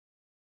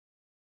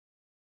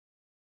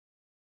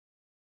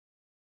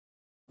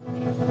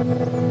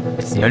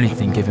It's the only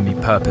thing giving me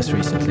purpose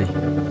recently.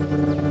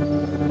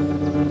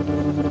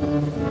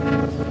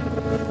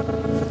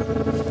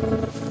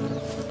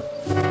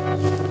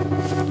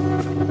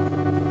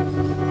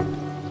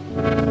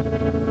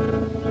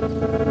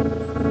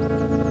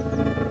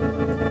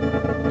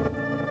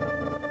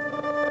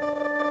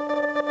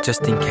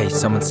 Just in case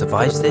someone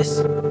survives this,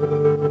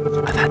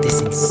 I've had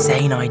this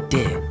insane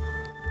idea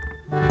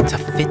to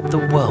fit the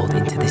world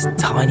into this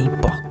tiny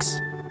box.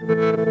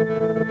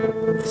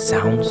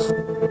 Sounds,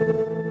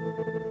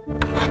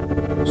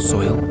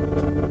 soil,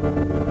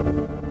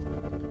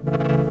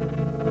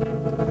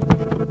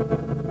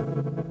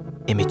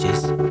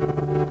 images,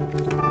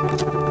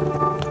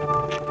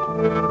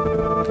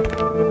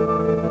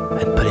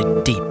 and put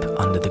it deep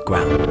under the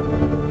ground.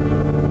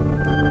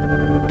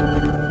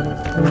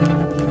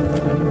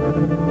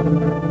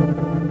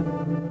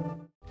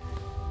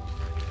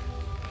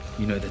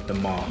 You know that the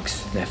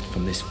marks left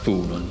from this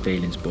fool on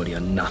Valen's body are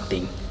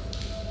nothing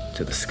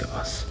to the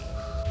scars.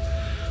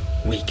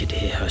 We could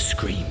hear her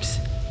screams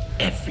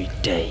every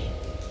day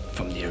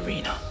from the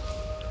arena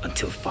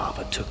until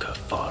Father took her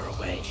far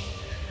away.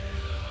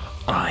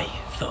 I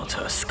felt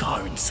her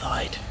scar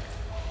inside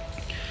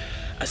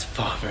as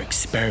Father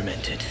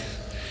experimented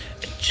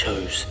and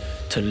chose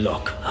to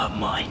lock her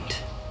mind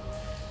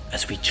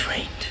as we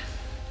trained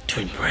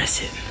to impress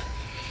him.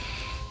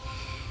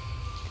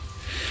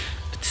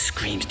 But the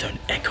screams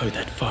don't echo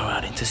that far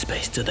out into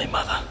space, do they,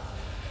 Mother?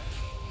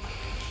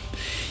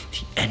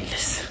 The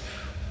endless,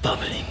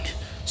 bubbling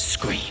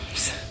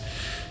screams,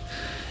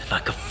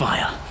 like a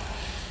fire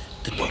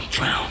that won't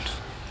drown,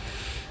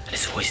 and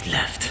is always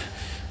left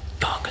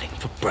gargling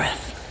for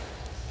breath.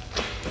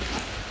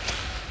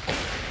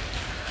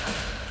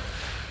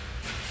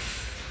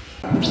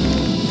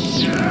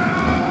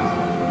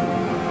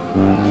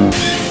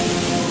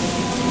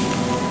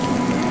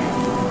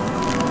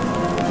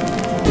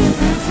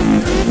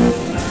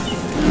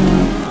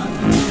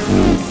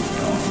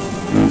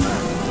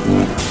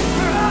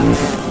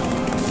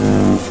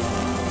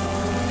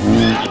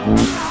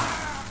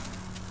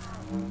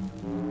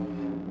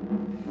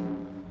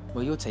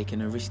 Well, you're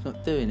taking a risk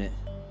not doing it.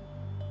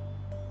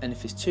 And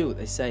if it's true what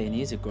they say and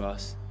he is a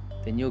grass,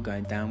 then you're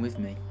going down with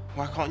me.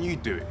 Why can't you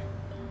do it?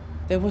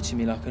 They're watching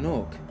me like an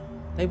orc.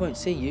 They won't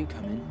see you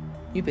coming.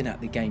 You've been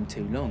out the game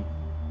too long.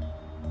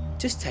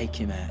 Just take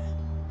him out.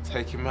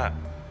 Take him out?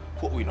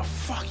 What, we in a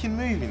fucking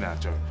movie now,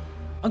 Joe?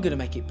 I'm gonna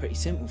make it pretty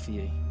simple for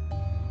you.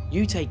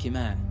 You take him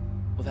out,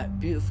 or that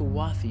beautiful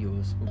wife of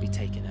yours will be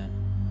taken out.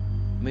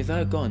 And with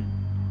her gone,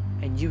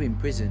 and you in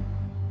prison,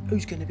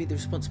 who's gonna be the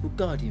responsible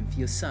guardian for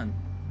your son?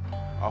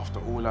 After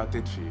all I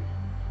did for you,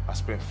 I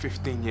spent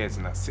 15 years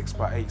in that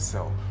 6x8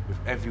 cell with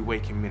every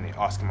waking minute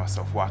asking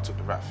myself why I took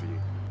the rap for you.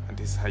 And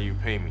this is how you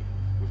pay me,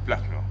 with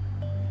blackmail.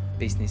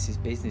 Business is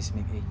business,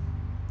 Mickey.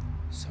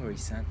 Sorry,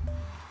 son.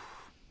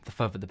 The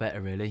further the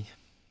better, really.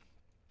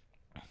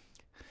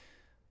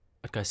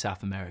 I'd go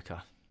South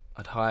America.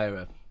 I'd hire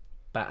a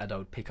battered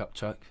old pickup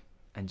truck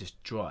and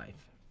just drive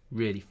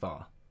really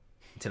far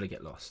until I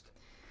get lost.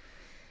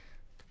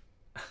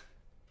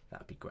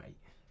 That'd be great.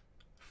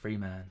 Free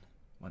man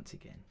once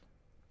again.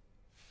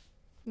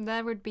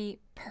 That would be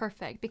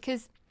perfect,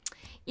 because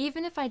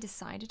even if I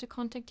decided to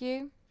contact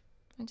you,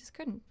 I just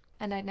couldn't.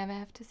 And I'd never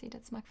have to see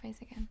that smug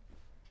face again.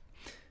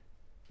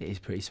 It is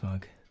pretty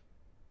smug.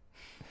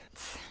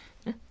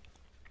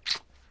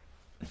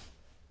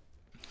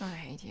 I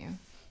hate you.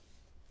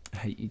 I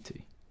hate you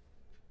too.